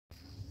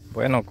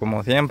Bueno,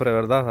 como siempre,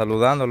 ¿verdad?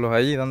 Saludándolos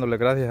ahí, dándole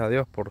gracias a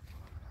Dios por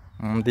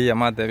un día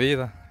más de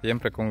vida,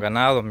 siempre con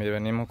ganado. Mire,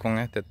 venimos con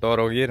este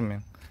Toro Gyr.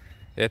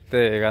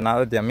 Este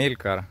ganado es de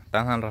Amílcar,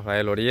 está en San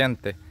Rafael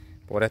Oriente.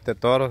 Por este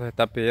toro se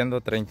está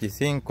pidiendo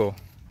 35,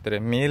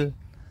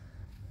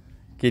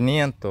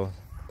 3.500,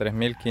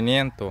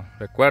 3.500.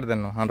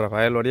 Recuérdenos, San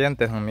Rafael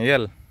Oriente, San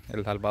Miguel,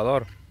 El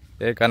Salvador.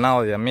 Es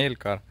ganado de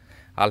Amílcar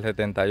al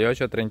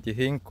 78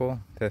 35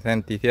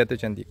 67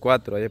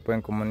 84. Ahí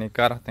pueden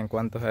comunicar hasta en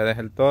cuánto se deja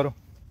el toro.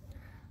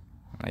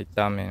 Ahí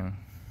está, miren.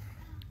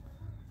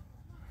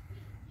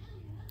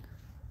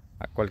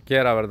 A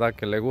cualquiera, ¿verdad?,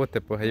 que le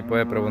guste, pues ahí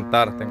puede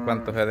preguntar hasta en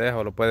cuánto se deja,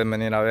 o lo pueden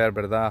venir a ver,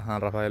 ¿verdad?, a San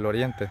Rafael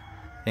Oriente,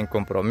 sin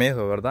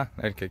compromiso, ¿verdad?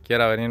 El que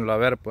quiera venirlo a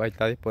ver, pues ahí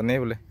está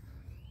disponible.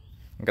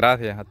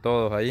 Gracias a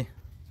todos ahí.